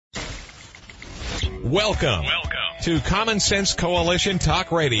Welcome to Common Sense Coalition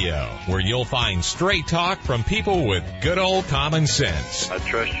Talk Radio, where you'll find straight talk from people with good old common sense. I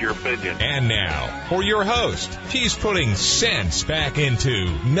trust your opinion. And now, for your host, he's putting sense back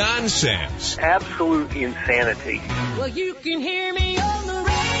into nonsense. Absolute insanity. Well, you can hear me on the radio.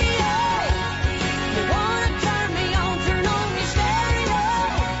 You want to turn me on your stereo.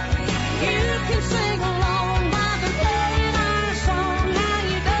 You can sing along while they're playing our song. Now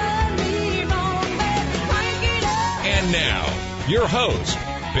you done me wrong, baby, crank it up. And now, your host,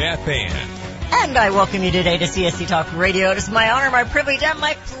 Beth Ann. And I welcome you today to CSC Talk Radio. It is my honor, my privilege, and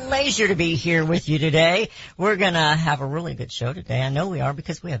my pleasure to be here with you today. We're going to have a really good show today. I know we are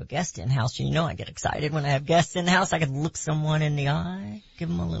because we have a guest in-house. You know I get excited when I have guests in-house. I can look someone in the eye, give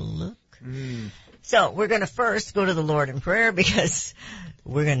them a little look. So we're going to first go to the Lord in prayer because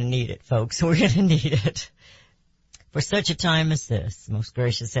we're going to need it, folks. We're going to need it. For such a time as this, most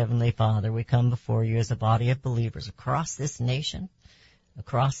gracious Heavenly Father, we come before you as a body of believers across this nation,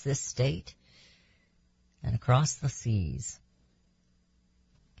 across this state, and across the seas.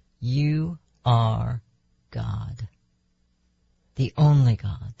 You are God, the only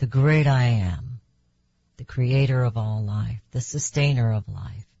God, the great I am, the creator of all life, the sustainer of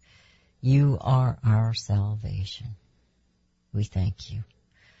life. You are our salvation. We thank you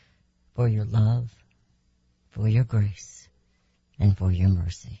for your love, for your grace, and for your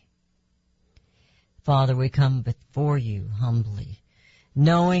mercy. Father, we come before you humbly,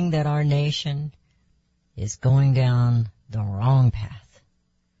 knowing that our nation is going down the wrong path.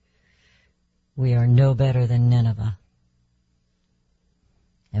 We are no better than Nineveh.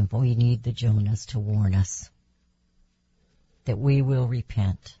 And we need the Jonahs to warn us that we will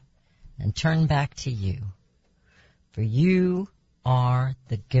repent and turn back to you. For you are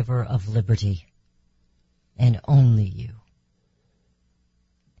the giver of liberty, and only you.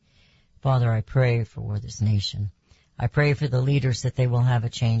 Father, I pray for this nation. I pray for the leaders that they will have a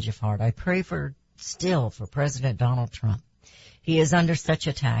change of heart. I pray still for President Donald Trump. He is under such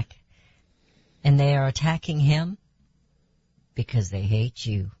attack, and they are attacking him because they hate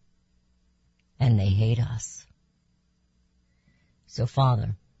you, and they hate us. So,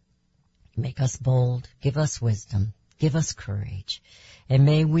 Father, make us bold, give us wisdom, give us courage, and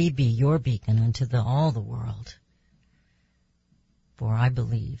may we be your beacon unto all the world. For I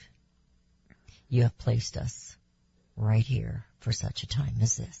believe you have placed us right here for such a time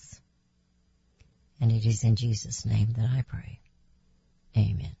as this. And it is in Jesus' name that I pray.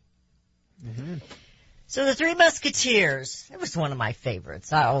 Amen. Mm-hmm. So the Three Musketeers, it was one of my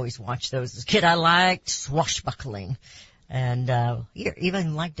favorites. I always watched those as a kid. I liked swashbuckling. And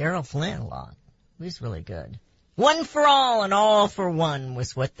even liked Errol Flynn a lot. He was really good. One for all and all for one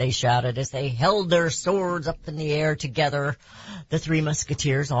was what they shouted as they held their swords up in the air together. The Three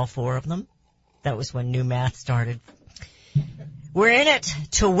Musketeers, all four of them. That was when New Math started. We're in it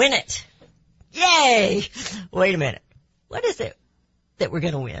to win it. Yay! Wait a minute. What is it that we're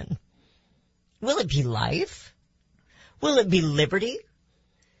going to win? Will it be life? Will it be liberty?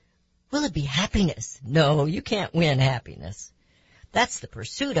 Will it be happiness? No, you can't win happiness. That's the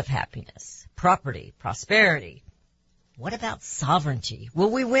pursuit of happiness, property, prosperity. What about sovereignty?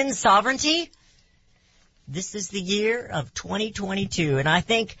 Will we win sovereignty? This is the year of 2022, and I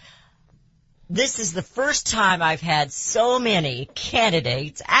think this is the first time I've had so many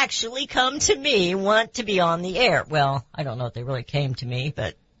candidates actually come to me, want to be on the air. Well, I don't know if they really came to me,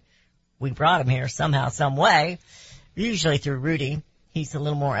 but we brought them here somehow, some way, usually through Rudy. He's a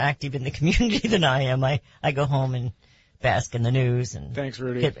little more active in the community than I am. I go home and bask in the news and Thanks,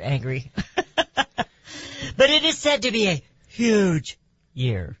 Rudy. Get angry. But it is said to be a huge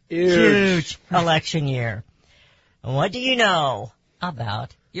year. Huge election year. And what do you know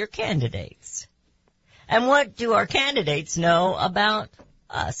about your candidates? And what do our candidates know about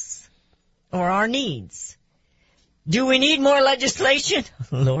us or our needs? Do we need more legislation?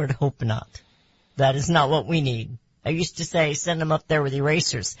 Lord, hope not. That is not what we need. I used to say, send them up there with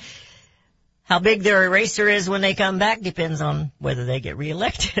erasers. How big their eraser is when they come back depends on whether they get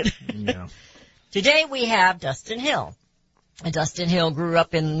reelected. Yeah. Today we have Dustin Hill. Dustin Hill grew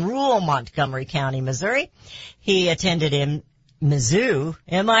up in rural Montgomery County, Missouri. He attended Mizzou,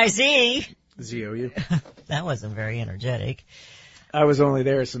 M-I-Z. Z-O-U. That wasn't very energetic. I was only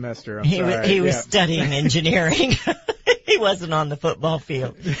there a semester. I'm sorry. He was studying engineering. He wasn't on the football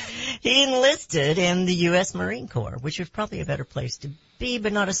field. He enlisted in the U.S. Marine Corps, which was probably a better place to be,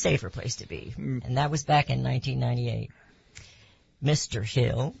 but not a safer place to be. And that was back in 1998. Mr.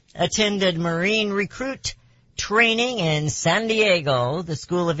 Hill attended Marine recruit training in San Diego, the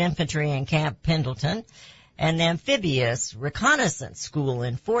School of Infantry in Camp Pendleton, and the Amphibious Reconnaissance School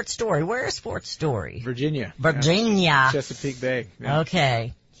in Fort Story. Where is Fort Story? Virginia. Virginia. Yeah. Chesapeake Bay. Yeah.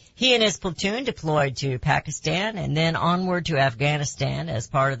 Okay. He and his platoon deployed to Pakistan and then onward to Afghanistan as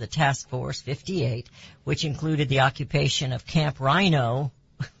part of the Task Force 58, which included the occupation of Camp Rhino.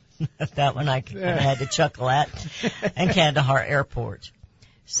 That one I had to chuckle at. And Kandahar Airport.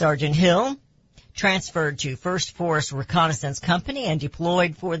 Sergeant Hill transferred to 1st Force Reconnaissance Company and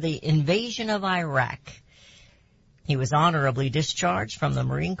deployed for the invasion of Iraq. He was honorably discharged from the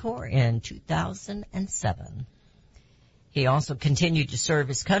Marine Corps in 2007. He also continued to serve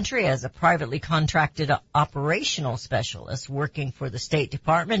his country as a privately contracted operational specialist working for the State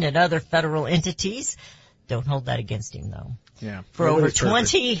Department and other federal entities. Don't hold that against him, though. Yeah. For over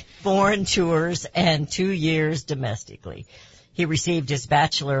 20 foreign tours and 2 years domestically. He received his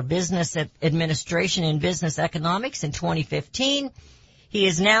Bachelor of Business Administration in Business Economics in 2015. He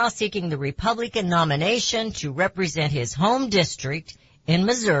is now seeking the Republican nomination to represent his home district in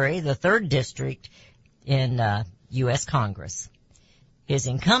Missouri, the 3rd district in U.S. Congress. His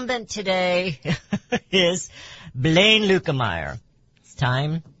incumbent today is Blaine Lukemeyer. It's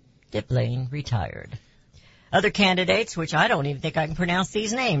time that Blaine retired. Other candidates, which I don't even think I can pronounce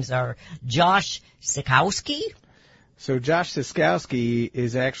these names, are Josh Sikowski. So Josh Siskowski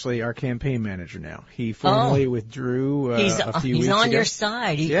is actually our campaign manager now. He formally withdrew a few weeks ago. He's on your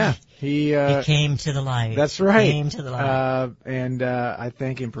side. He came to the light. That's right. He came to the light. And I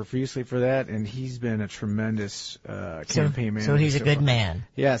thank him profusely for that. And he's been a tremendous campaign manager. So he's a good far. man.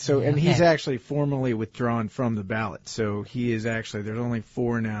 Yeah. So and Okay. he's actually formally withdrawn from the ballot. So he is actually there's only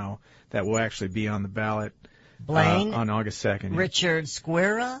 4 now that will actually be on the ballot. Blaine on August 2nd. Richard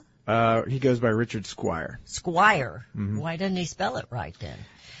Squira. He goes by Richard Squire. Squire. Mm-hmm. Why doesn't he spell it right then?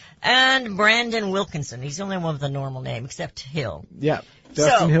 And Brandon Wilkinson. He's the only one with a normal name, except Hill. Yeah.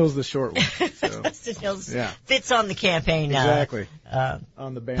 Dustin Hill's the short one. So. Dustin Hill Yeah. fits on the campaign Exactly.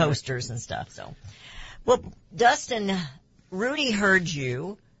 On the banner. posters and stuff. So, well, Dustin, Rudy heard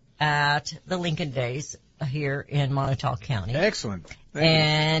you at the Lincoln Days here in Montauk County. Excellent. Thank you.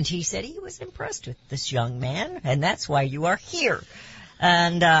 And he said he was impressed with this young man, and that's why you are here.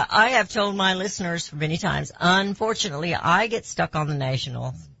 And I have told my listeners many times, unfortunately, I get stuck on the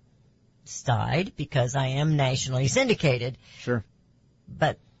national side because I am nationally syndicated. Sure.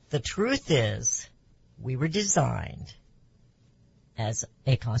 But the truth is, we were designed as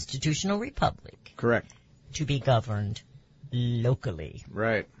a constitutional republic Correct. to be governed locally,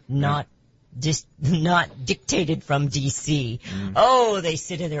 Right. not dictated from D.C. Mm. Oh, they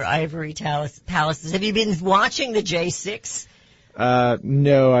sit in their ivory palaces. Have you been watching the J6?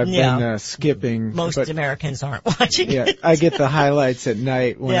 No, I've been skipping. Most but, Americans aren't watching yeah, it. I get the highlights at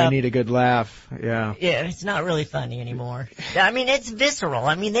night when Yeah. I need a good laugh. Yeah. Yeah, it's not really funny anymore. I mean, it's visceral.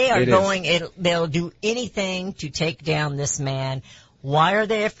 I mean, they are It is. they'll do anything to take down this man. Why are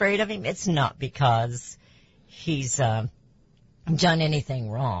they afraid of him? It's not because he's done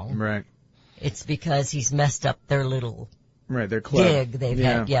anything wrong. Right. It's because he's messed up their little Right. Their club. gig they've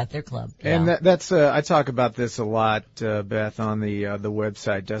had. Yeah, their club. Yeah. And that's I talk about this a lot, Beth, on the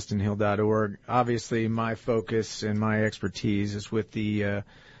website dustinhill.org. Obviously, my focus and my expertise is with the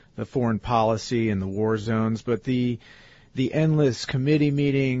foreign policy and the war zones, but the endless committee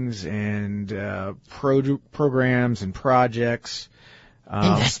meetings and programs and projects.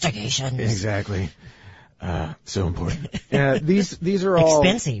 Investigations. Exactly. So important. These are all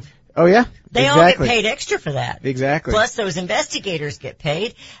Expensive. Oh yeah. They all get paid extra for that. Exactly. Plus those investigators get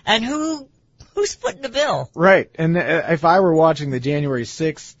paid. And who's footing the bill? Right. And if I were watching the January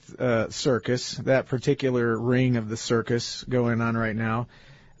 6th circus, that particular ring of the circus going on right now,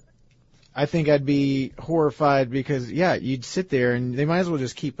 I think I'd be horrified because, yeah, you'd sit there and they might as well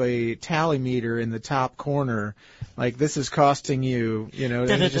just keep a tally meter in the top corner. Like, this is costing you, and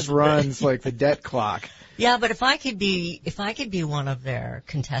it just runs like the debt clock. Yeah, but if I could be one of their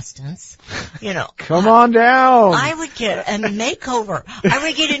contestants, Come on down. I would get a makeover. I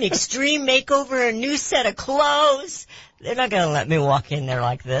would get an extreme makeover, a new set of clothes. They're not going to let me walk in there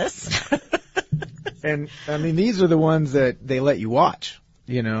like this. And I mean, these are the ones that they let you watch.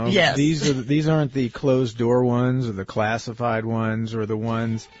 Yes. These aren't the closed door ones or the classified ones or the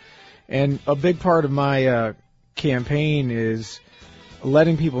ones. And a big part of my campaign is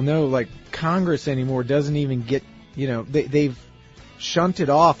letting people know, like, Congress anymore doesn't even get, they've shunted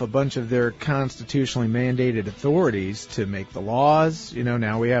off a bunch of their constitutionally mandated authorities to make the laws.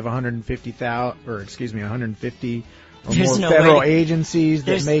 Now we have 150 or There's more no federal way. agencies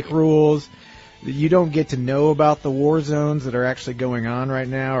that make rules. You don't get to know about the war zones that are actually going on right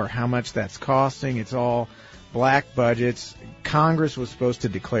now or how much that's costing. It's all black budgets. Congress was supposed to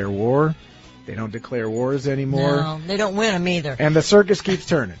declare war They don't declare wars anymore. No, they don't win them either. And the circus keeps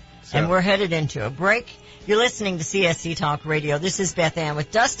turning. So. And we're headed into a break. You're listening to CSC Talk Radio. This is Beth Ann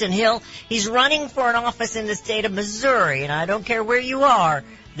with Dustin Hill. He's running for an office in the state of Missouri, and I don't care where you are,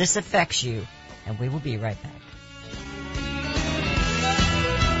 this affects you. And we will be right back.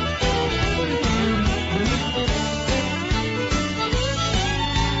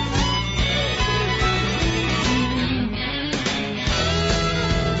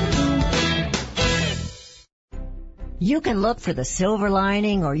 You can look for the silver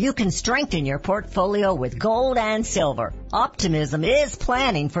lining, or you can strengthen your portfolio with gold and silver. Optimism is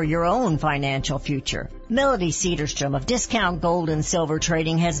planning for your own financial future. Melody Cedarstrom of Discount Gold and Silver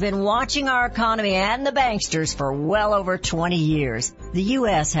Trading has been watching our economy and the banksters for well over 20 years. The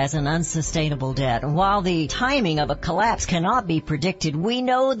U.S. has an unsustainable debt, and while the timing of a collapse cannot be predicted, we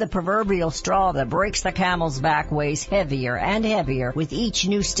know the proverbial straw that breaks the camel's back weighs heavier and heavier with each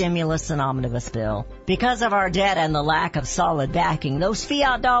new stimulus and omnibus bill. Because of our debt and the lack of solid backing, those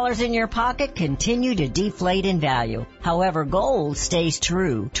fiat dollars in your pocket continue to deflate in value. However, gold stays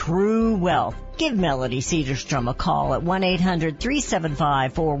true wealth. Give Melody Cedarstrom a call at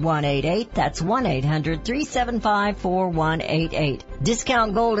 1-800-375-4188. That's 1-800-375-4188.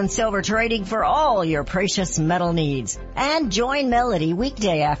 Discount Gold and Silver Trading for all your precious metal needs. And join Melody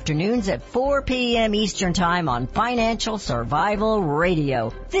weekday afternoons at 4 p.m. Eastern Time on Financial Survival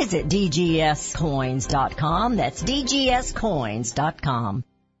Radio. Visit DGScoins.com. That's DGScoins.com.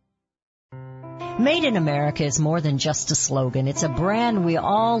 Made in America is more than just a slogan. It's a brand we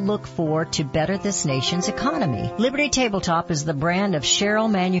all look for to better this nation's economy. Liberty Tabletop is the brand of Sherrill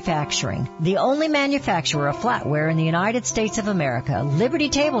Manufacturing. The only manufacturer of flatware in the United States of America, Liberty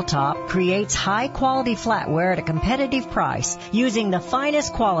Tabletop creates high-quality flatware at a competitive price using the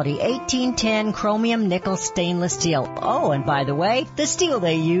finest quality 1810 chromium nickel stainless steel. Oh, and by the way, the steel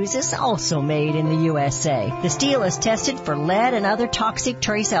they use is also made in the USA. The steel is tested for lead and other toxic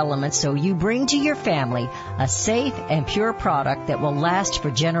trace elements, so you bring to your family a safe and pure product that will last for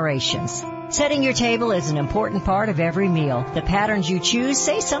generations. Setting your table is an important part of every meal. The patterns you choose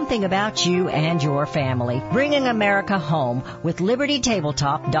say something about you and your family. Bringing America home with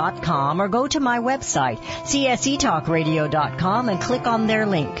LibertyTabletop.com, or go to my website, CSETalkRadio.com, and click on their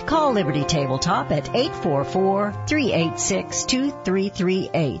link. Call Liberty Tabletop at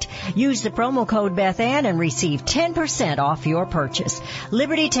 844-386-2338. Use the promo code BethAnn and receive 10% off your purchase.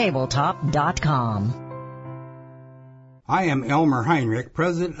 LibertyTabletop.com. I am Elmer Heinrich,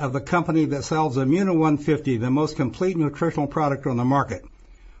 president of the company that sells Immuno 150, the most complete nutritional product on the market.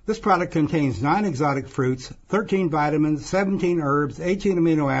 This product contains 9 exotic fruits, 13 vitamins, 17 herbs, 18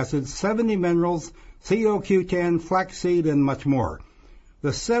 amino acids, 70 minerals, CoQ10, flaxseed, and much more.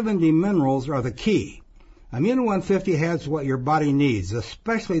 The 70 minerals are the key. Immuno 150 has what your body needs,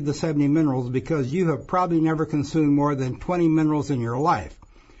 especially the 70 minerals, because you have probably never consumed more than 20 minerals in your life.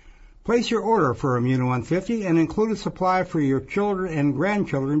 Place your order for Immuno 150 and include a supply for your children and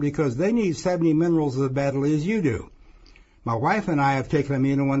grandchildren, because they need 70 minerals as badly as you do. My wife and I have taken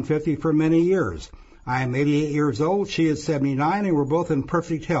Immuno 150 for many years. I am 88 years old, she is 79, and we're both in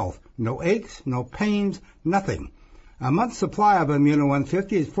perfect health. No aches, no pains, nothing. A month's supply of Immuno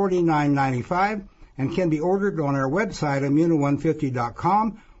 150 is $49.95 and can be ordered on our website,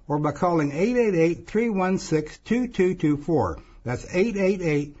 Immuno150.com, or by calling 888-316-2224. That's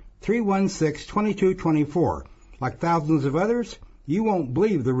 888-316-2224. Like thousands of others, you won't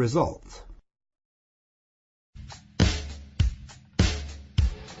believe the results.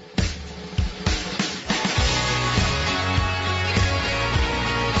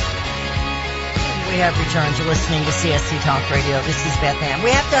 We have returned to listening to CSC Talk Radio. This is Beth Ann.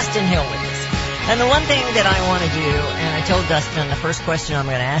 We have Dustin Hill with us. And the one thing that I want to do, and I told Dustin the first question I'm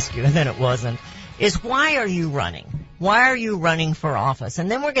going to ask you, and then it wasn't, is why are you running? Why are you running for office? And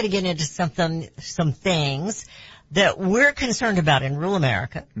then we're going to get into some things that we're concerned about in rural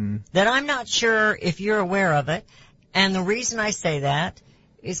America that I'm not sure if you're aware of it. And the reason I say that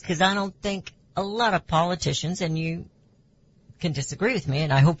is because I don't think a lot of politicians, and you can disagree with me,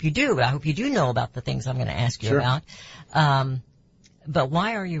 and I hope you do. I hope you do know about the things I'm going to ask you about. But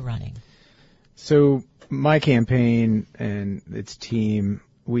why are you running? So my campaign and its team,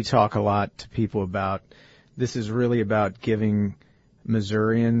 we talk a lot to people about this is really about giving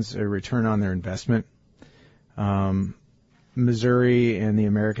Missourians a return on their investment. Missouri and the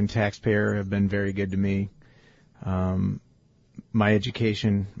American taxpayer have been very good to me. My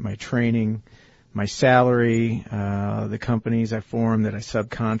education, my training, my salary, the companies I formed that I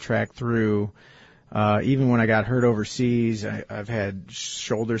subcontract through, even when I got hurt overseas, I've had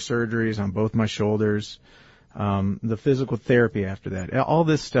shoulder surgeries on both my shoulders. the physical therapy after that. All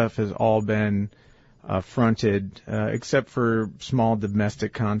this stuff has all been fronted, except for small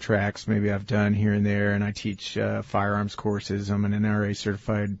domestic contracts maybe I've done here and there, and I teach firearms courses. I'm an NRA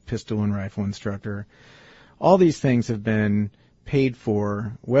certified pistol and rifle instructor. All these things have been paid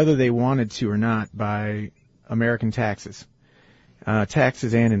for, whether they wanted to or not, by American taxes.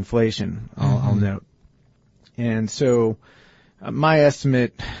 Taxes and inflation, I'll note. And so my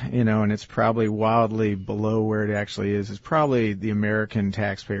estimate, and it's probably wildly below where it actually is probably the American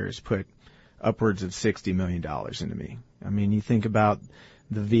taxpayers put upwards of $60 million into me. I mean, you think about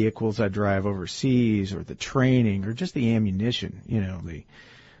the vehicles I drive overseas, or the training, or just the ammunition,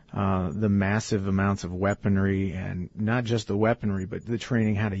 the massive amounts of weaponry, and not just the weaponry, but the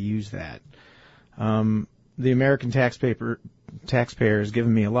training how to use that. The American taxpayer has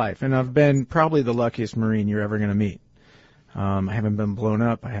given me a life, and I've been probably the luckiest Marine you're ever going to meet. I haven't been blown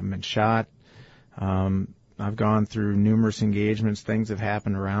up. I haven't been shot. I've gone through numerous engagements. Things have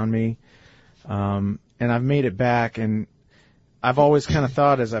happened around me. And I've made it back, and I've always kind of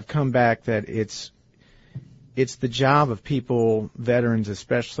thought as I've come back that it's the job of people, veterans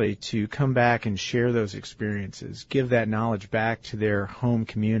especially, to come back and share those experiences, give that knowledge back to their home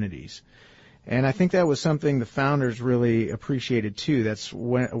communities. And I think that was something the founders really appreciated too. That's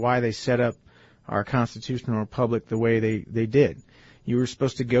why they set up our constitutional republic the way they did. You were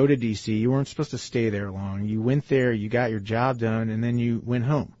supposed to go to D.C. You weren't supposed to stay there long. You went there, you got your job done, and then you went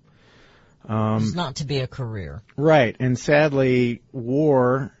home. It's not to be a career. Right. And sadly,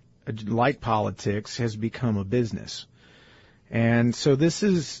 war, like politics, has become a business. And so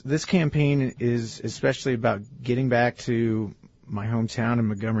this campaign is especially about getting back to my hometown in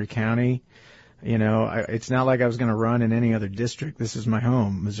Montgomery County. It's not like I was going to run in any other district. This is my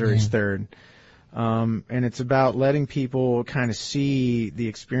home, Missouri's third. And it's about letting people kind of see the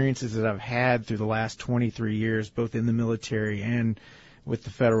experiences that I've had through the last 23 years, both in the military and with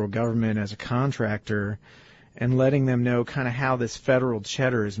the federal government as a contractor, and letting them know kind of how this federal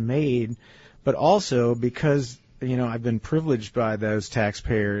cheddar is made, but also because, I've been privileged by those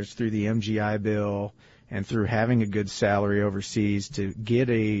taxpayers through the MGI bill and through having a good salary overseas to get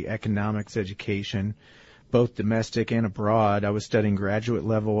a economics education, both domestic and abroad. I was studying graduate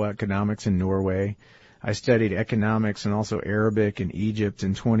level economics in Norway. I studied economics and also Arabic in Egypt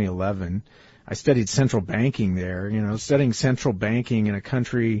in 2011. I studied central banking there, studying central banking in a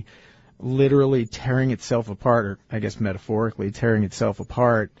country literally tearing itself apart, or I guess metaphorically tearing itself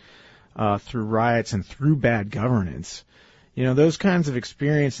apart through riots and through bad governance. Those kinds of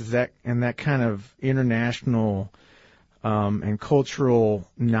experiences and that kind of international and cultural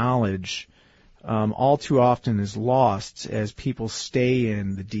knowledge all too often is lost as people stay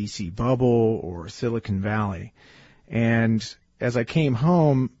in the D.C. bubble or Silicon Valley. And as I came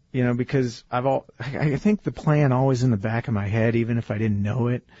home, because I think the plan always in the back of my head, even if I didn't know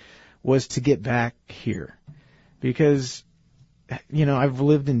it, was to get back here. Because, I've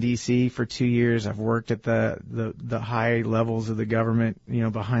lived in D.C. for 2 years. I've worked at the high levels of the government,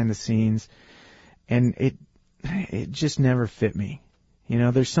 behind the scenes. And it just never fit me.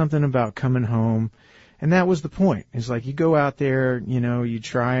 There's something about coming home. And that was the point. It's like you go out there, you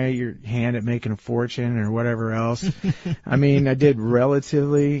try your hand at making a fortune or whatever else. I mean, I did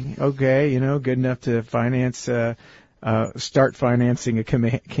relatively okay, good enough to start financing a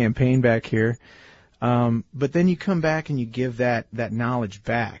campaign back here. But then you come back and you give that knowledge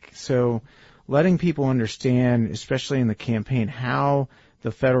back. So letting people understand, especially in the campaign, how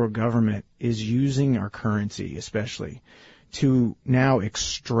the federal government is using our currency, especially, to now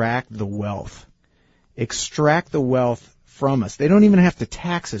extract the wealth from us. They don't even have to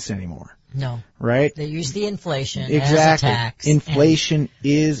tax us anymore. No. Right? They use the inflation exactly. as a tax. Inflation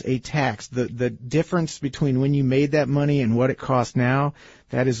is a tax. The difference between when you made that money and what it costs now,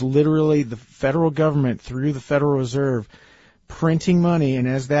 that is literally the federal government through the Federal Reserve printing money, and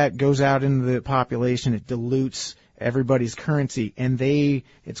as that goes out into the population, it dilutes everybody's currency, and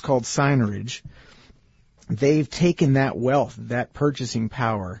it's called signage. They've taken that wealth, that purchasing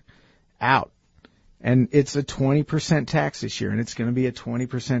power out. And it's a 20% tax this year, and it's going to be a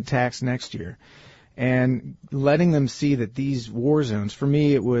 20% tax next year. And letting them see that these war zones, for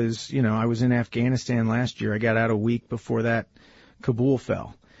me it was, I was in Afghanistan last year. I got out a week before that Kabul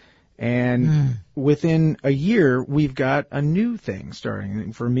fell. And within a year, we've got a new thing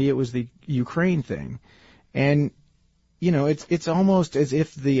starting. For me, it was the Ukraine thing. And, it's almost as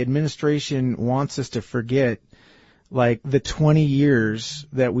if the administration wants us to forget like the 20 years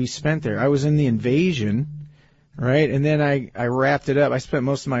that we spent there. I was in the invasion, right? And then I wrapped it up. I spent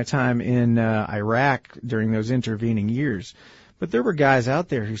most of my time in Iraq during those intervening years. But there were guys out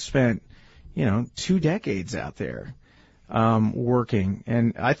there who spent, 2 decades out there, working.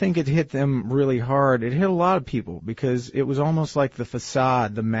 And I think it hit them really hard. It hit a lot of people because it was almost like the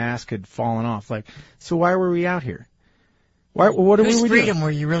facade, the mask had fallen off. Like, so why were we out here? What are we Whose doing? freedom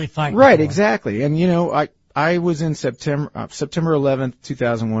were you really fighting Right, for? exactly. And I was in September 11th,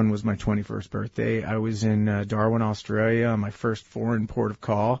 2001 was my 21st birthday. I was in Darwin, Australia on my first foreign port of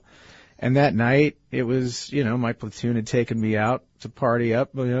call. And that night, it was, my platoon had taken me out to party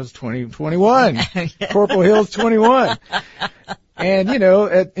up. It was 21. Corporal Hill's 21. And,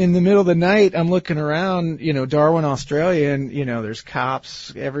 in the middle of the night, I'm looking around, Darwin, Australia, and, there's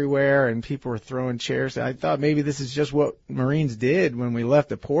cops everywhere and people were throwing chairs. I thought maybe this is just what Marines did when we left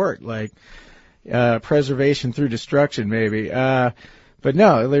the port, like, preservation through destruction, maybe. But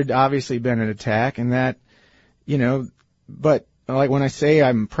no, there'd obviously been an attack and that, but like when I say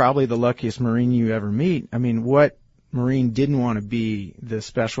I'm probably the luckiest Marine you ever meet, I mean, what Marine didn't want to be the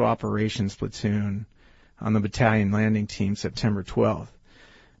Special Operations Platoon on the battalion landing team September 12th?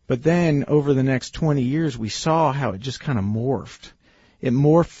 But then over the next 20 years, we saw how it just kind of morphed. It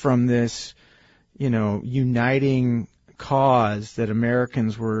morphed from this, uniting cause that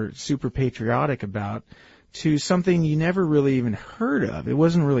Americans were super patriotic about to something you never really even heard of. It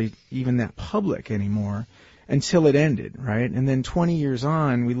wasn't really even that public anymore until it ended, right? And then 20 years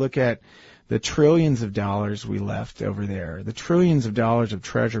on, we look at the trillions of dollars we left over there, the trillions of dollars of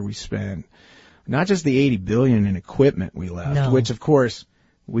treasure we spent, not just the 80 billion in equipment we left, which of course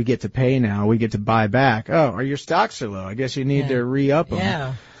we get to pay now, we get to buy back. Oh, your stocks are low. I guess you need to re-up them.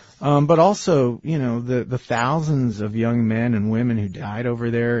 Yeah. But also, the thousands of young men and women who died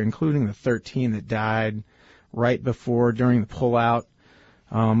over there, including the 13 that died right during the pullout.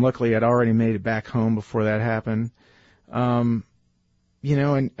 Luckily I'd already made it back home before that happened. And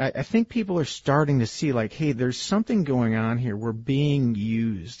I think people are starting to see like, hey, there's something going on here. We're being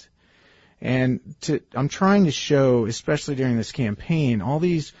used. And I'm trying to show, especially during this campaign, all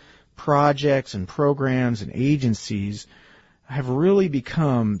these projects and programs and agencies have really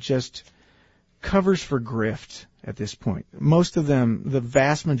become just covers for grift at this point. Most of them, the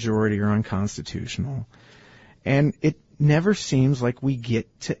vast majority, are unconstitutional. And it never seems like we get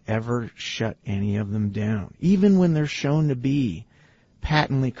to ever shut any of them down, even when they're shown to be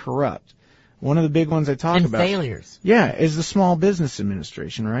patently corrupt. One of the big ones I talk about. Failures. Yeah, is the Small Business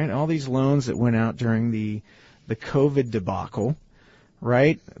Administration, right? All these loans that went out during the COVID debacle,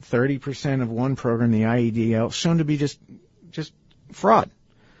 right? 30% of one program, the IEDL, shown to be just fraud.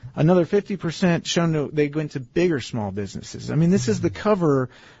 Another 50% shown they go into bigger small businesses. I mean, this is the cover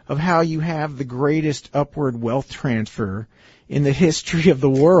of how you have the greatest upward wealth transfer in the history of the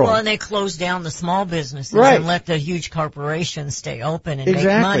world. Well, and they closed down the small businesses Right. and let the huge corporations stay open and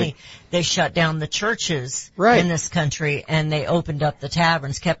Exactly. make money. They shut down the churches Right. in this country, and they opened up the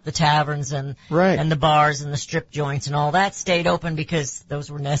taverns, kept the taverns and Right. and the bars and the strip joints and all that stayed open because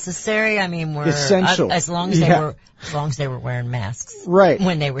those were necessary. I mean, were Essential. as long as they were wearing masks. Right.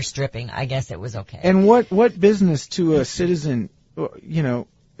 When they were stripping, I guess it was okay. And what business to a citizen,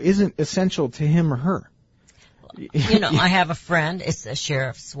 isn't essential to him or her? I have a friend, it's a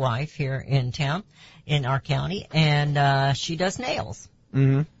sheriff's wife here in town, in our county, and she does nails.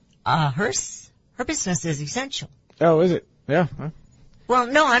 Mm-hmm. Her business is essential. Oh, is it? Yeah. Well,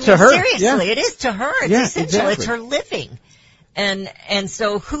 no, I mean, To her, seriously, yeah. it is to her. It's Yeah, essential. exactly. It's her living. And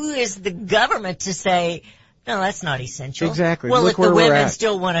so who is the government to say, no, that's not essential? Exactly. Well, Look if the where we're women at.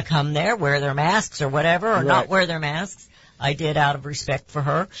 still want to come there, wear their masks or whatever, or Right. not wear their masks, I did out of respect for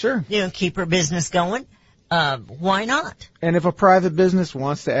her. Sure. Keep her business going. Why not? And if a private business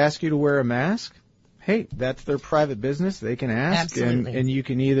wants to ask you to wear a mask, hey, that's their private business. They can ask, Absolutely. and you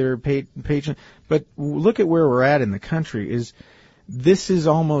can either patron. But look at where we're at in the country. This is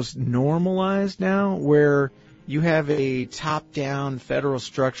almost normalized now, where you have a top-down federal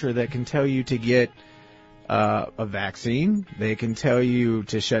structure that can tell you to get a vaccine. They can tell you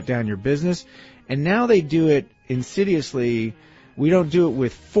to shut down your business, and now they do it insidiously. We don't do it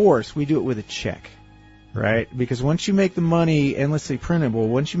with force. We do it with a check. Right? Because once you make the money endlessly printable,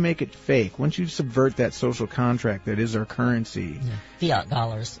 once you make it fake, once you subvert that social contract that is our currency, Fiat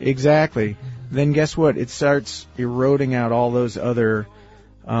dollars. exactly, then guess what? It starts eroding out all those other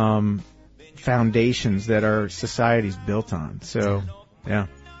foundations that our society's built on. So, yeah.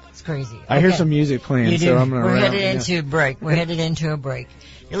 It's crazy. I hear Okay. some music playing, You do. so I'm going to We're wrap. headed into a break. We're headed into a break.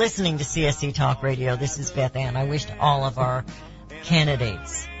 You're listening to CSC Talk Radio. This is Beth Ann. I wished all of our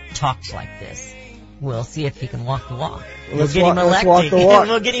candidates talked like this. We'll see if he can walk the walk. Let's We'll get him let's elected. walk the walk.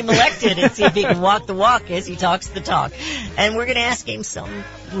 We'll get him elected and see if he can walk the walk as he talks the talk. And we're going to ask him some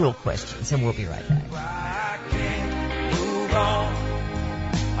real questions, and we'll be right back. I can't move on.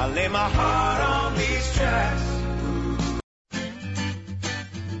 I lay my heart on these tracks.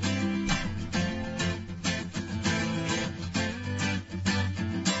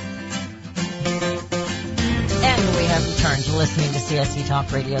 And we have returned to listening to CSC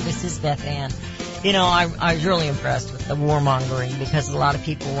Talk Radio. This is Beth Ann. You know, I was really impressed with the warmongering because a lot of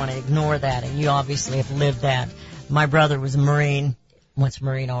people want to ignore that, and you obviously have lived that. My brother was a Marine, once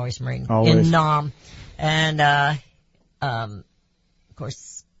Marine, always Marine, Always. in Nam. And, of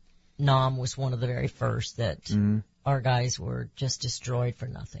course, Nam was one of the very first that our guys were just destroyed for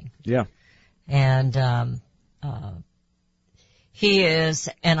nothing. Yeah. And he is,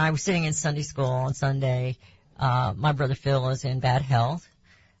 and I was sitting in Sunday school on Sunday. My brother Phil is in bad health,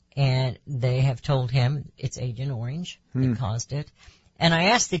 and they have told him it's Agent Orange that caused it. And I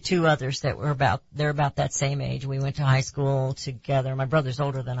asked the two others that were they're about that same age. We went to high school together. My brother's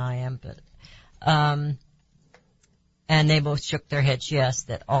older than I am, but, and they both shook their heads yes,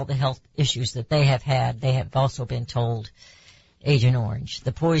 that all the health issues that they have had, they have also been told Agent Orange.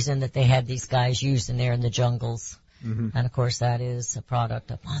 The poison that they had these guys using there in the jungles. And of course that is a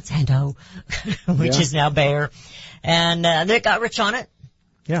product of Monsanto, which is now Bayer. And, they got rich on it.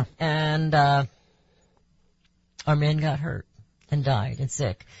 Yeah. And, our men got hurt and died and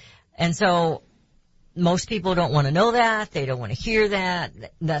sick. And so most people don't want to know that. They don't want to hear that.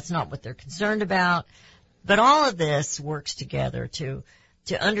 That's not what they're concerned about. But all of this works together to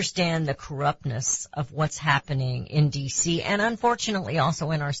understand the corruptness of what's happening in D.C. and unfortunately also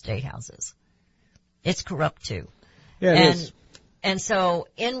in our state houses. It's corrupt too. Yeah, it is. And so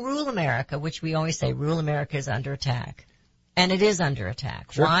in rural America, which we always say rural America is under attack, and it is under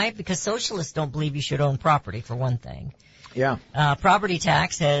attack. Sure. Why? Because socialists don't believe you should own property, for one thing. Yeah. Property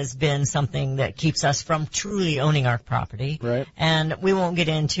tax has been something that keeps us from truly owning our property. Right. And we won't get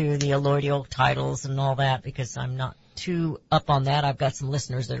into the alloidial titles and all that because I'm not too up on that. I've got some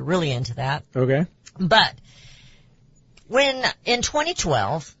listeners that are really into that. Okay. But when in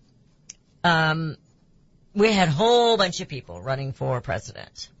 2012, we had a whole bunch of people running for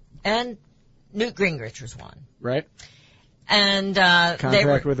president, and Newt Gingrich was one. Right. And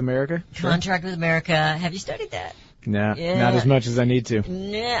Contract with America? Contract with America. Have you studied that? Nah, Yeah. not as much as I need to.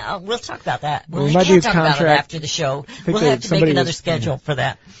 Yeah, we'll talk about that. Well, We we might can't do talk about it contract- after the show. think We'll that have to make somebody another was- schedule for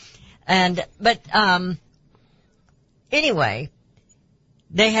that. But anyway,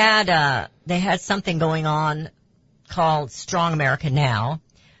 they had something going on called Strong America Now,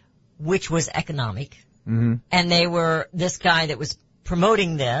 which was economic. Mm-hmm. And this guy that was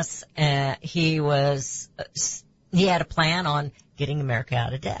promoting this, he had a plan on getting America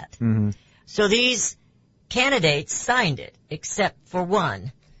out of debt. Mm-hmm. So these candidates signed it, except for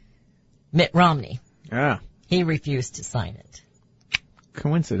one, Mitt Romney. Ah, He refused to sign it.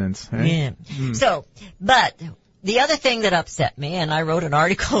 coincidence, eh? Yeah. So, but the other thing that upset me, and I wrote an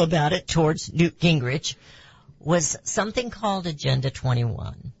article about it towards Newt Gingrich, was something called Agenda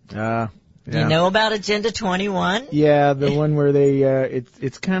 21. Yeah. You know about Agenda 21? Yeah, the one where they,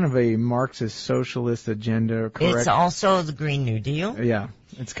 it's kind of a Marxist socialist agenda, correct? It's also the Green New Deal. Yeah,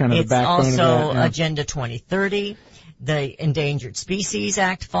 it's kind of It's the backbone also of that. Yeah. Agenda 2030. The Endangered Species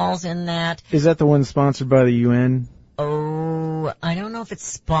Act falls in that. Is that the one sponsored by the UN? Oh, I don't know if it's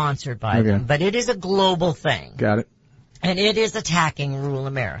sponsored by Okay. them, but it is a global thing. Got it. And it is attacking rural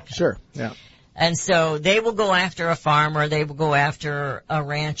America. Sure, yeah. And so they will go after a farmer, they will go after a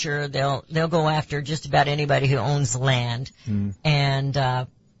rancher, they'll go after just about anybody who owns land. And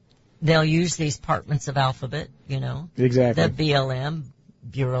they'll use these departments of alphabet, Exactly. the BLM,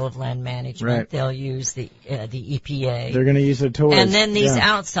 Bureau of Land Management. Right. They'll use the EPA. They're going to use their toys. And then these yeah.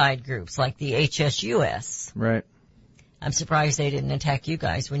 outside groups like the HSUS. Right. I'm surprised they didn't attack you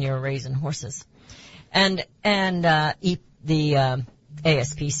guys when you were raising horses. And the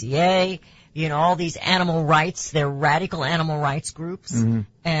ASPCA, all these animal rights, they're radical animal rights groups. Mm-hmm.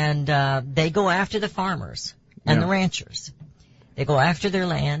 And they go after the farmers and Yeah. the ranchers. They go after their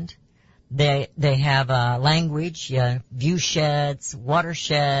land. They have language, view sheds,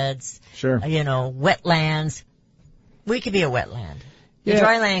 watersheds, Sure. wetlands. We could be a wetland. The Yeah.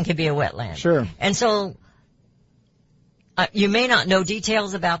 dry land could be a wetland. Sure. And so you may not know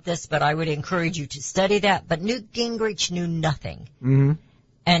details about this, but I would encourage you to study that. But Newt Gingrich knew nothing. Mm-hmm.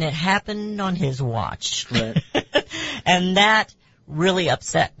 And it happened on his watch. Right. And that really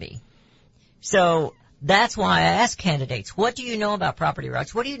upset me. So that's why I ask candidates, what do you know about property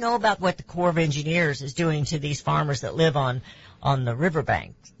rights? What do you know about what the Corps of Engineers is doing to these farmers that live on the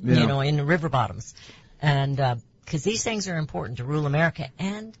riverbank, Yeah. in the river bottoms? And, cause these things are important to rural America,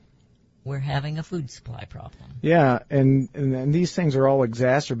 and we're having a food supply problem. Yeah, and these things are all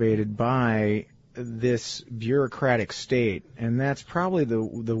exacerbated by this bureaucratic state, and that's probably the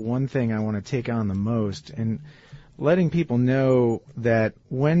one thing I want to take on the most, and letting people know that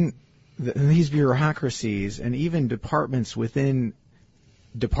when these bureaucracies and even departments within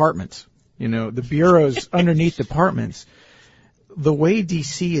departments, the bureaus underneath departments, the way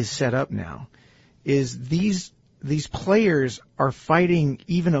DC is set up now is these players are fighting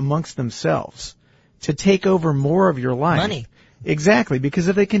even amongst themselves to take over more of your life. Money. Exactly, because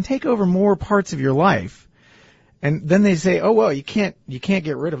if they can take over more parts of your life, and then they say, oh, well, you can't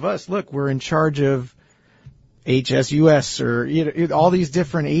get rid of us. Look, we're in charge of HSUS or all these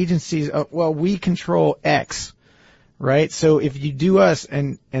different agencies. Well, we control X, right? So if you do us,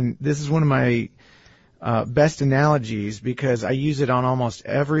 and this is one of my best analogies because I use it on almost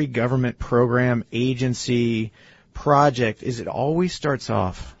every government program, agency, project, is it always starts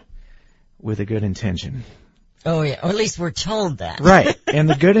off with a good intention. Oh, yeah. Or at least we're told that. Right. And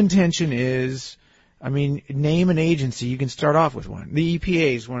the good intention is, name an agency. You can start off with one. The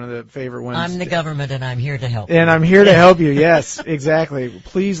EPA is one of the favorite ones. I'm the government and I'm here to help. And I'm here to help you. Yes, exactly.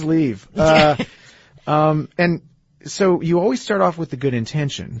 Please leave. And so you always start off with the good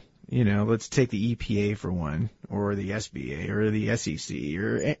intention. Let's take the EPA for one, or the SBA, or the SEC,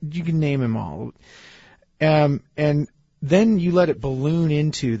 or you can name them all. And then you let it balloon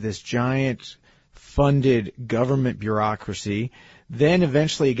into this giant funded government bureaucracy. Then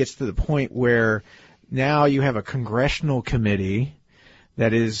eventually it gets to the point where now you have a congressional committee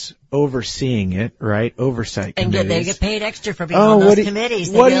that is overseeing it, right? Oversight and committees. they get paid extra for being on those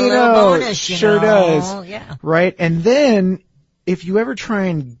committees. They get a little bonus, Sure does. Yeah. Right? And then if you ever try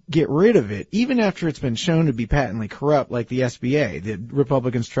and get rid of it, even after it's been shown to be patently corrupt, like the SBA, the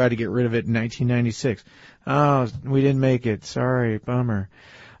Republicans tried to get rid of it in 1996. Oh, we didn't make it. Sorry, bummer.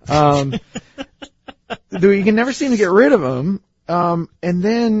 You can never seem to get rid of them. And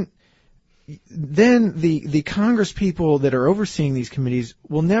then the Congress people that are overseeing these committees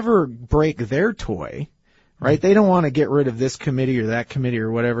will never break their toy, right? They don't want to get rid of this committee or that committee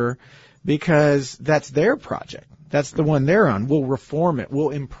or whatever because that's their project. That's the one they're on. We'll reform it. We'll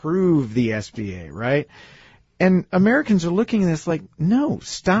improve the SBA, right? And Americans are looking at this like, no,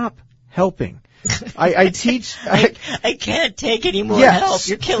 stop helping. I teach. I can't take any more help.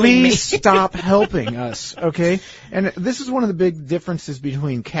 You're killing me. Please stop helping us, okay? And this is one of the big differences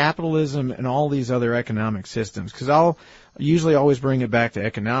between capitalism and all these other economic systems, because I'll usually always bring it back to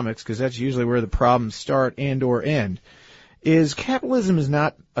economics, because that's usually where the problems start and or end. Is capitalism is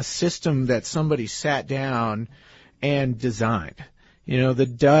not a system that somebody sat down and designed. The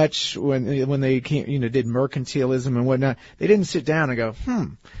Dutch, when they did mercantilism and whatnot, they didn't sit down and go,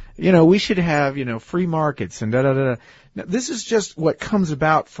 we should have, free markets and da-da-da-da. Now, this is just what comes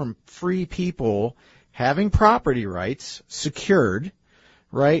about from free people having property rights secured,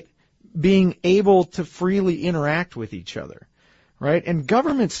 right? Being able to freely interact with each other, right? And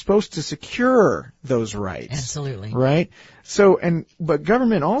government's supposed to secure those rights. Absolutely. Right? So, but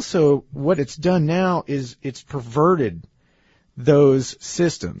government also, what it's done now is it's perverted those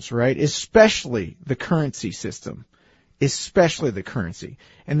systems, right? Especially the currency system. Especially the currency.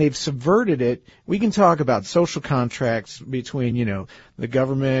 And they've subverted it. We can talk about social contracts between, the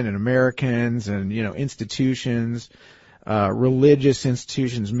government and Americans and, institutions, religious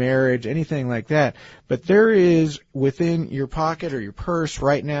institutions, marriage, anything like that. But there is within your pocket or your purse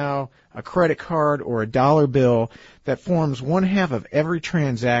right now a credit card or a dollar bill that forms 1/2 of every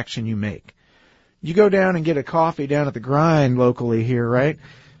transaction you make. You go down and get a coffee down at the Grind locally here, right?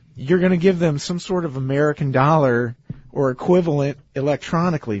 You're going to give them some sort of American dollar or equivalent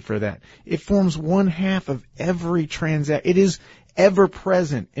electronically for that. It forms 1/2 of every transaction. It is ever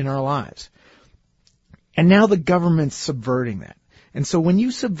present in our lives. And now the government's subverting that. And so when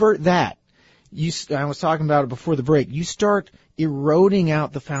you subvert that, I was talking about it before the break, you start eroding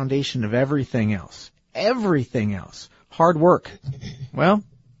out the foundation of everything else. Everything else. Hard work. Well,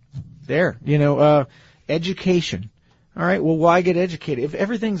 there. Education. All right, well, why get educated? If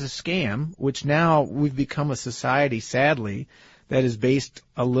everything's a scam, which now we've become a society, sadly, that is based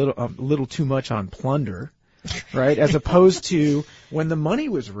a little too much on plunder, right? As opposed to when the money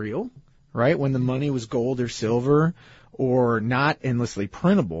was real, right? When the money was gold or silver or not endlessly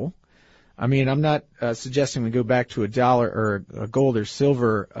printable. I'm not suggesting we go back to a dollar or a gold or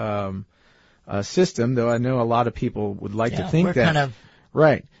silver system, though I know a lot of people would like to think that. Kind of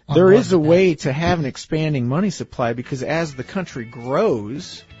right. There is a way to have an expanding money supply because as the country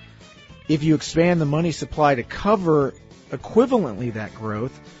grows, if you expand the money supply to cover equivalently that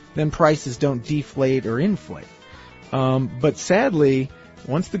growth, then prices don't deflate or inflate. But sadly,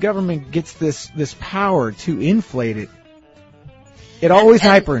 once the government gets this power to inflate it, It always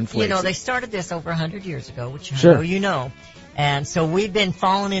And, hyperinflates. You know, they started this over 100 years ago, which I Sure. know you know. And so we've been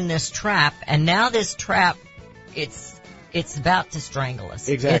falling in this trap, and now this trap, it's about to strangle us.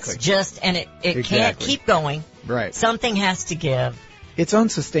 Exactly. It's just, and it can't Exactly. keep going. Right. Something has to give. It's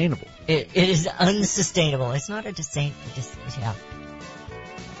unsustainable. It is unsustainable. It's not a yeah.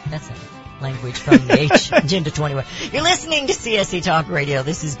 That's a language from the Agenda 21. You're listening to CSC Talk Radio.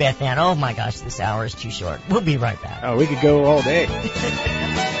 This is Beth Ann. Oh my gosh, this hour is too short. We'll be right back. Oh, we could go all day.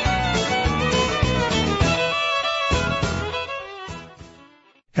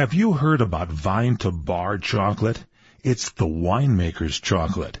 Have you heard about Vine to Bar chocolate? It's the winemaker's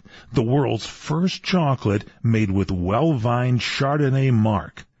chocolate, the world's first chocolate made with well-vined Chardonnay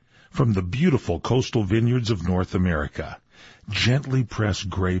marc from the beautiful coastal vineyards of North America. Gently pressed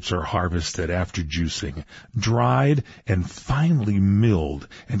grapes are harvested after juicing, dried and finely milled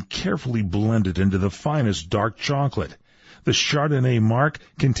and carefully blended into the finest dark chocolate. The Chardonnay marc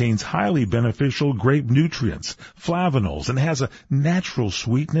contains highly beneficial grape nutrients, flavonols, and has a natural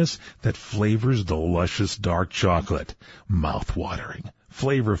sweetness that flavors the luscious dark chocolate. Mouth-watering,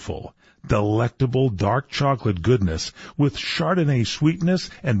 flavorful, delectable dark chocolate goodness with Chardonnay sweetness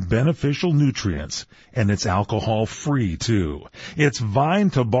and beneficial nutrients. And it's alcohol-free, too. It's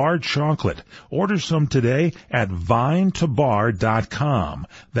Vine to Bar chocolate. Order some today at vinetobar.com.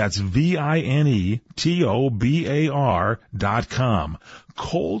 That's VINETOBAR.com.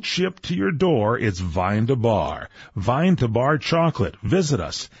 Cold shipped to your door, it's Vine to Bar. Vine to Bar chocolate. Visit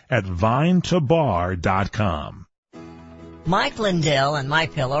us at vinetobar.com. Mike Lindell and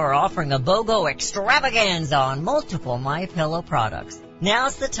MyPillow are offering a BOGO extravaganza on multiple MyPillow products.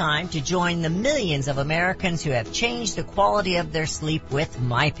 Now's the time to join the millions of Americans who have changed the quality of their sleep with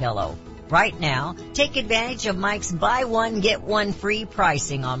MyPillow. Right now, take advantage of Mike's buy one, get one free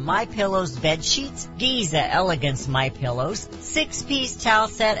pricing on MyPillow's bed sheets, Giza Elegance MyPillows, 6-piece towel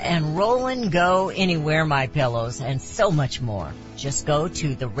set, and Roll and Go Anywhere MyPillows, and so much more. Just go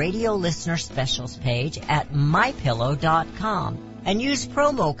to the radio listener specials page at MyPillow.com and use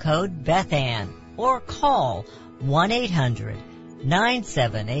promo code BethAnn or call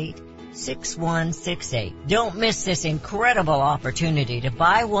 1-800-978-6168. Don't miss this incredible opportunity to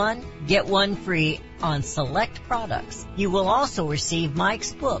buy one, get one free on select products. You will also receive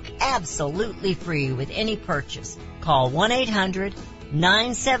Mike's book absolutely free with any purchase. Call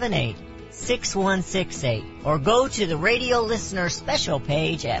 1-800-978-6168 or go to the radio listener special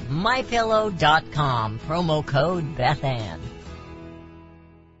page at MyPillow.com. Promo code BethAnn.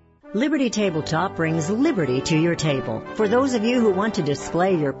 Liberty Tabletop brings liberty to your table. For those of you who want to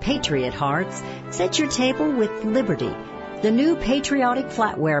display your patriot hearts, set your table with Liberty, the new patriotic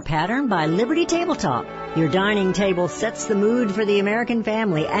flatware pattern by Liberty Tabletop. Your dining table sets the mood for the American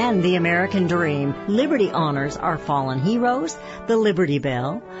family and the American dream. Liberty honors our fallen heroes, the Liberty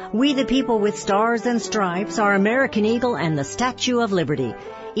Bell, We the People with Stars and Stripes, our American Eagle, and the Statue of Liberty.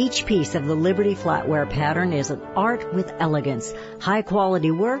 Each piece of the Liberty flatware pattern is an art with elegance,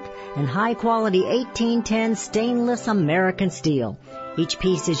 high-quality work, and high-quality 1810 stainless American steel. Each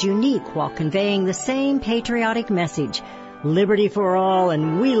piece is unique while conveying the same patriotic message, liberty for all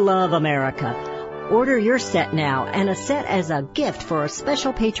and we love America. Order your set now and a set as a gift for a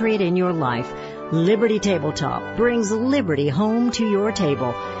special patriot in your life. Liberty Tabletop brings liberty home to your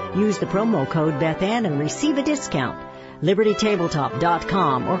table. Use the promo code BethAnn and receive a discount.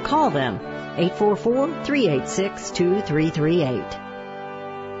 LibertyTabletop.com or call them 844-386-2338.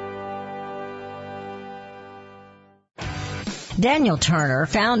 Daniel Turner,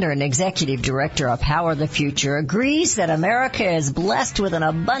 founder and executive director of Power the Future, agrees that America is blessed with an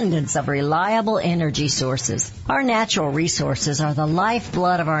abundance of reliable energy sources. Our natural resources are the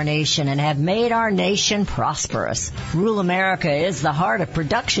lifeblood of our nation and have made our nation prosperous. Rural America is the heart of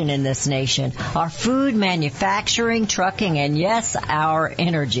production in this nation. Our food, manufacturing, trucking, and yes, our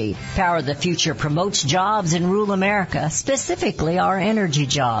energy. Power the Future promotes jobs in rural America, specifically our energy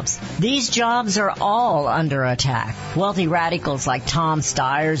jobs. These jobs are all under attack. Wealthy radicals like Tom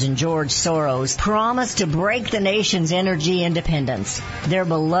Stiers and George Soros promise to break the nation's energy independence. Their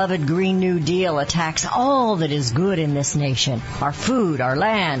beloved Green New Deal attacks all that is good in this nation. Our food, our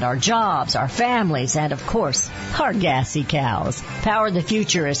land, our jobs, our families, and of course, our gassy cows. Power the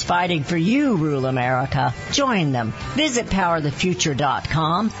Future is fighting for you, rural America. Join them. Visit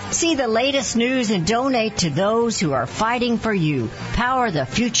PowerTheFuture.com. See the latest news and donate to those who are fighting for you.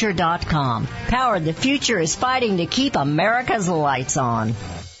 PowerTheFuture.com. Power the Future is fighting to keep America's lights on.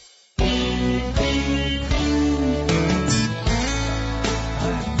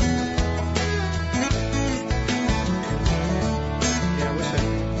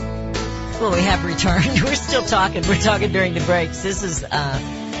 Well, we have returned. We're still talking. We're talking during the breaks. This is,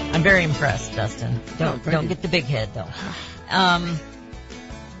 I'm very impressed, Dustin. Don't get the big head, though.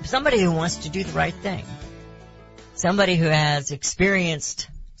 Somebody who wants to do the right thing. Somebody who has experienced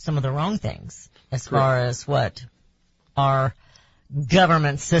some of the wrong things as far as what our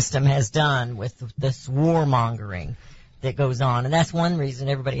government system has done with this warmongering that goes on. And that's one reason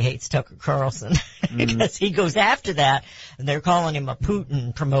everybody hates Tucker Carlson, because he goes after that, and they're calling him a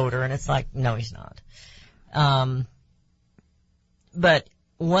Putin promoter, and it's like, no, he's not. But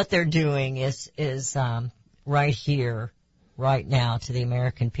what they're doing is right here, right now, to the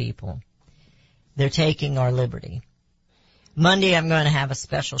American people. They're taking our liberty. Monday, I'm going to have a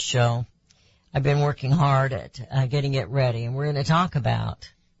special show. I've been working hard at getting it ready, and we're going to talk about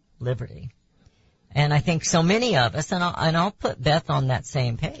liberty. And I think so many of us, and I'll put Beth on that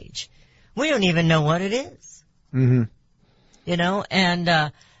same page, we don't even know what it is. Mm-hmm. You know,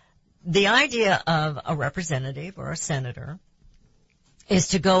 and the idea of a representative or a senator is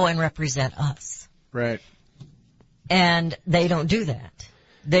to go and represent us. Right. And they don't do that.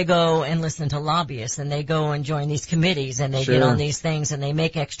 They go and listen to lobbyists, and they go and join these committees, and they get on these things, and they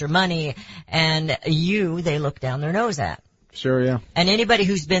make extra money, and they look down their nose at. Sure, yeah. And anybody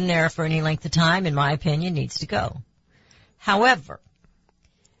who's been there for any length of time, in my opinion, needs to go. However,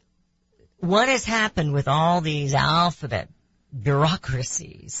 what has happened with all these alphabet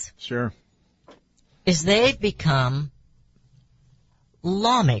bureaucracies is they've become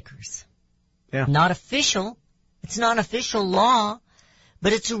lawmakers. Yeah. Not official. It's not official law,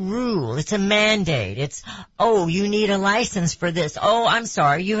 but it's a rule. It's a mandate. It's, you need a license for this. Oh, I'm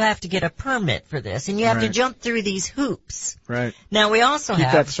sorry, you have to get a permit for this, and you have to jump through these hoops. Right. Now, we also Keep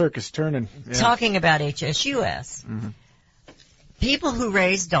have... that circus turning. Yeah. Talking about HSUS. Mm-hmm. People who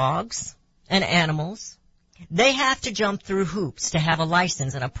raise dogs and animals, they have to jump through hoops to have a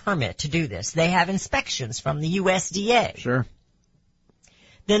license and a permit to do this. They have inspections from the USDA. Sure.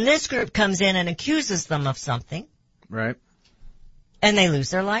 Then this group comes in and accuses them of something. Right. And they lose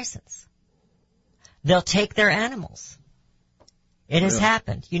their license. They'll take their animals. It has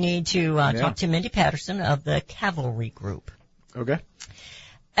happened. You need to talk to Mindy Patterson of the Cavalry Group. Okay.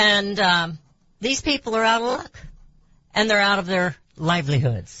 And these people are out of luck. And they're out of their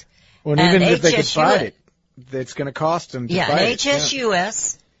livelihoods. Well, and even if they could fight it, it's going to cost them to fight it.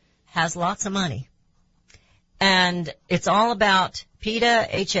 HSUS has lots of money. And it's all about PETA,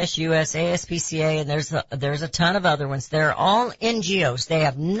 HSUS, ASPCA, and there's a ton of other ones. They're all NGOs. They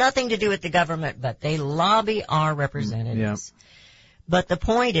have nothing to do with the government, but they lobby our representatives. Yeah. But the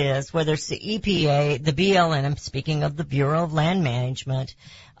point is, whether it's the EPA, the BLM, I'm speaking of the Bureau of Land Management,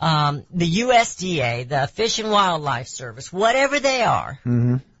 the USDA, the Fish and Wildlife Service, whatever they are,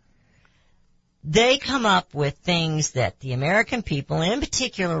 they come up with things that the American people, in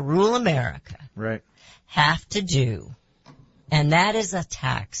particular rural America, have to do. And that is a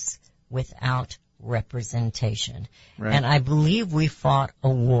tax without representation. Right. And I believe we fought a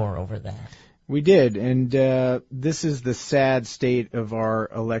war over that. We did, and this is the sad state of our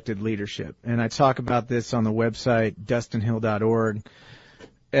elected leadership. And I talk about this on the website, dustinhill.org.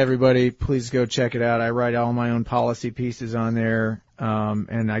 Everybody, please go check it out. I write all my own policy pieces on there,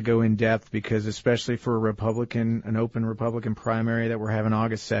 and I go in depth because especially for an open Republican primary that we're having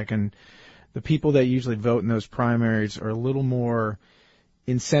August 2nd, the people that usually vote in those primaries are a little more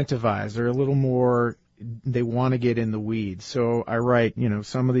incentivized. They're a little more, they want to get in the weeds. So I write,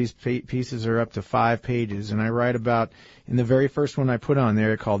 some of these pieces are up to 5 pages, and I write about, in the very first one I put on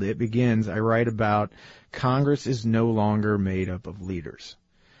there called It Begins, I write about Congress is no longer made up of leaders.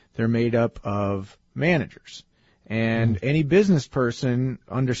 They're made up of managers. And any business person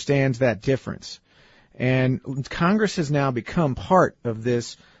understands that difference. And Congress has now become part of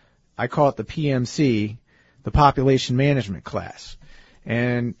this, I call it the PMC, the population management class.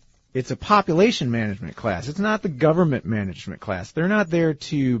 And it's a population management class. It's not the government management class. They're not there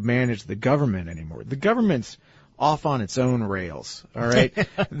to manage the government anymore. The government's off on its own rails, all right?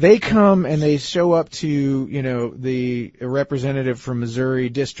 They come and they show up to, the representative from Missouri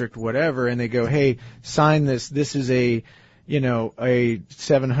district, whatever, and they go, hey, sign this. This is a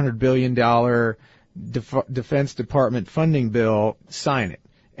 $700 billion Defense Department funding bill. Sign it.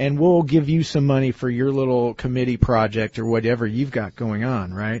 And we'll give you some money for your little committee project or whatever you've got going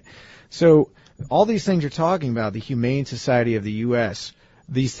on, right? So all these things you're talking about, the Humane Society of the U.S.,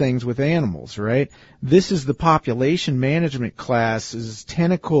 these things with animals, right? This is the population management class's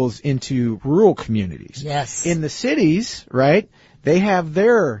tentacles into rural communities. Yes. In the cities, right, they have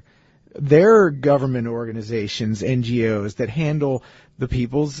their their government organizations, NGOs that handle the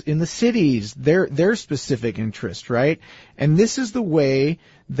people's in the cities, their specific interest, right? And this is the way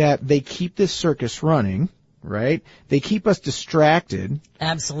that they keep this circus running, right? They keep us distracted.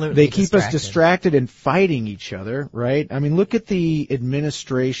 Absolutely. They keep us distracted and fighting each other, right? I mean, look at the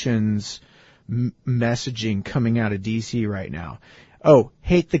administration's messaging coming out of D.C. right now. Oh,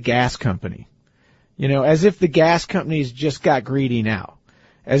 hate the gas company. You know, as if the gas companies just got greedy now.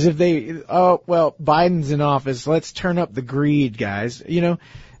 As if Biden's in office, let's turn up the greed, guys. You know,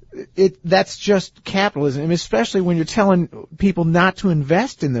 that's just capitalism, especially when you're telling people not to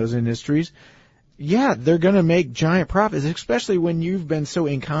invest in those industries. Yeah, they're going to make giant profits, especially when you've been so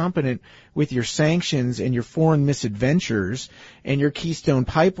incompetent with your sanctions and your foreign misadventures and your Keystone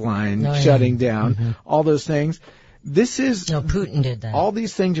Pipeline shutting down, all those things. This is Putin did that. All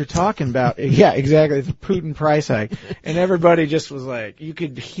these things you're talking about. Yeah, exactly. The Putin price hike, and everybody just was like, you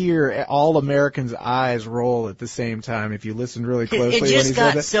could hear all Americans' eyes roll at the same time if you listened really closely. It just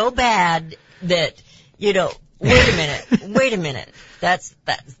got so bad that wait a minute. That's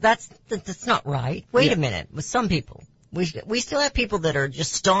not right. Wait a minute. With some people, we still have people that are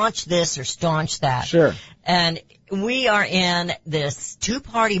just staunch this or staunch that. Sure. And we are in this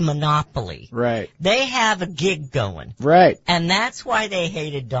two-party monopoly. Right. They have a gig going. Right. And that's why they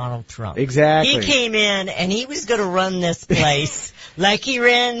hated Donald Trump. Exactly. He came in and he was going to run this place like he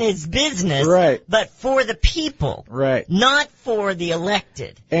ran his business. Right. But for the people. Right. Not for the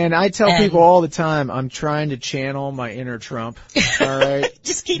elected. And I tell people all the time, I'm trying to channel my inner Trump. All right.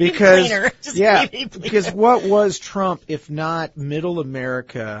 Just keep him cleaner. Because what was Trump if not middle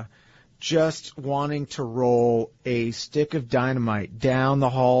America just wanting to roll a stick of dynamite down the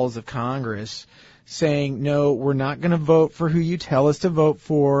halls of Congress saying, no, we're not going to vote for who you tell us to vote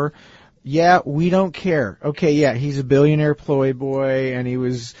for. Yeah, we don't care. Okay, yeah, he's a billionaire playboy and he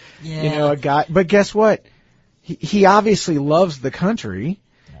was, a guy. But guess what? He obviously loves the country.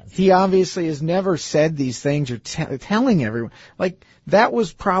 He obviously has never said these things or telling everyone. Like, that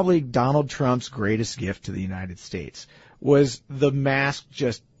was probably Donald Trump's greatest gift to the United States, was the mask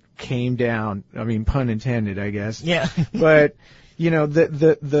just came down. I mean, pun intended, I guess. Yeah. But,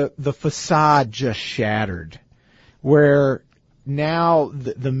 the facade just shattered, where now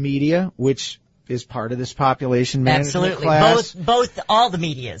the media, which is part of this population management class. Both, all the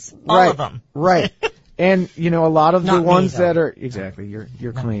medias. All of them. Right. And, a lot of Not the ones me, though. that are, exactly,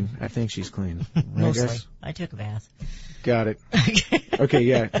 you're clean. I think she's clean. Mostly. I took a bath. Got it. Okay,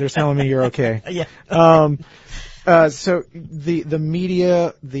 yeah. They're telling me you're okay. Yeah. So the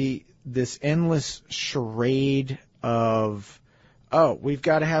media, this endless charade of, we've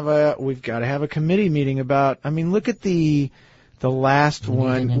got to have a committee meeting about, I mean, look at the last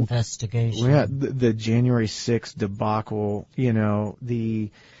one. An investigation. Yeah, the January 6th debacle,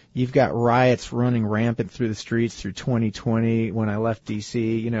 you've got riots running rampant through the streets through 2020. When I left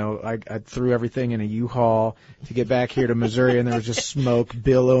D.C., I threw everything in a U-Haul to get back here to Missouri, and there was just smoke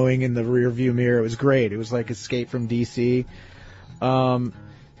billowing in the rearview mirror. It was great. It was like Escape from D.C.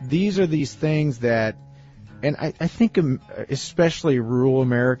 These are these things that, and I think especially rural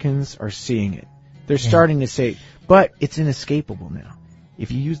Americans are seeing it. They're starting to say, but it's inescapable now.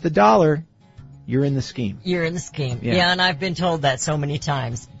 If you use the dollar, you're in the scheme. You're in the scheme. Yeah, and I've been told that so many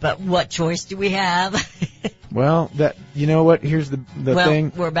times. But what choice do we have? Well, you know what? Here's the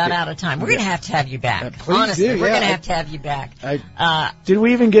thing. We're about out of time. We're going to have you back. Please Honestly, do. We're going to have you back. Did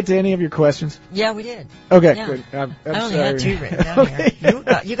we even get to any of your questions? Yeah, we did. Okay, yeah. good. I'm I only sorry. had 2 written down here.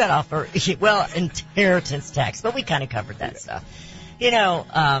 You got offer. Well, inheritance tax, but we kind of covered that stuff.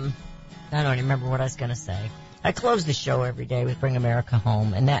 I don't even remember what I was going to say. I close the show every day with Bring America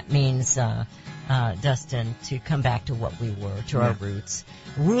Home, and that means, Dustin, to come back to what we were, to our roots.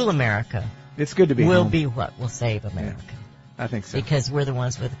 Rule America. It's good to be will home. be what will save America. Yeah, I think so. Because we're the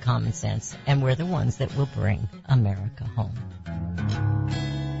ones with the common sense, and we're the ones that will bring America home.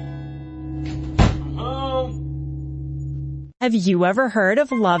 Have you ever heard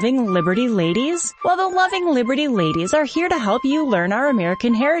of Loving Liberty Ladies? Well, the Loving Liberty Ladies are here to help you learn our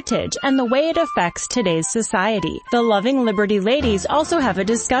American heritage and the way it affects today's society. The Loving Liberty Ladies also have a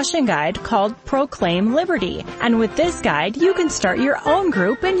discussion guide called Proclaim Liberty. And with this guide, you can start your own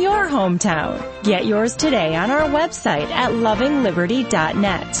group in your hometown. Get yours today on our website at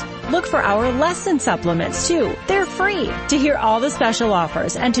lovingliberty.net. Look for our lesson supplements too. They're free. To hear all the special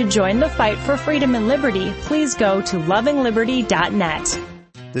offers and to join the fight for freedom and liberty, please go to lovingliberty.net.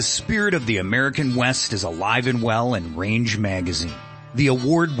 The spirit of the American West is alive and well in Range Magazine, the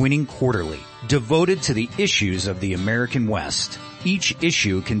award-winning quarterly devoted to the issues of the American West. Each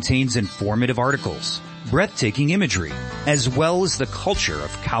issue contains informative articles, breathtaking imagery, as well as the culture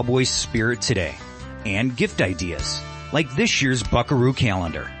of cowboy spirit today. And gift ideas, like this year's Buckaroo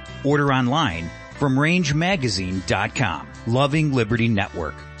calendar. Order online from rangemagazine.com. Loving Liberty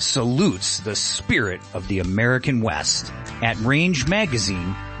Network salutes the spirit of the American West at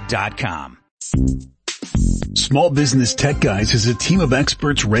rangemagazine.com. Small Business Tech Guys is a team of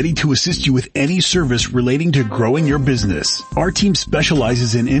experts ready to assist you with any service relating to growing your business. Our team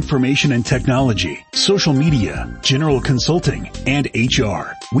specializes in information and technology, social media, general consulting, and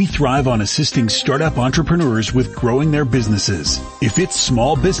HR. We thrive on assisting startup entrepreneurs with growing their businesses. If it's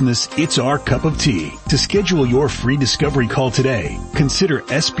small business, it's our cup of tea. To schedule your free discovery call today, consider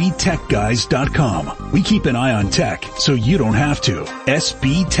sbtechguys.com. We keep an eye on tech so you don't have to.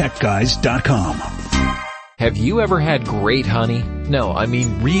 sbtechguys.com. Have you ever had great honey? No, I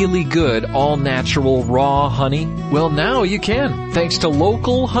mean really good, all-natural, raw honey? Well, now you can, thanks to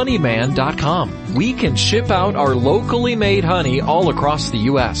LocalHoneyman.com. We can ship out our locally made honey all across the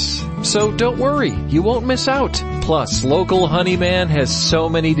U.S. So don't worry, you won't miss out. Plus, Local Honeyman has so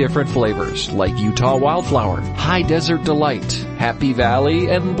many different flavors, like Utah Wildflower, High Desert Delight, Happy Valley,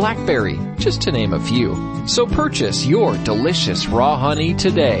 and Blackberry, just to name a few. So purchase your delicious raw honey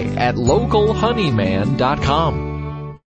today at LocalHoneyman.com.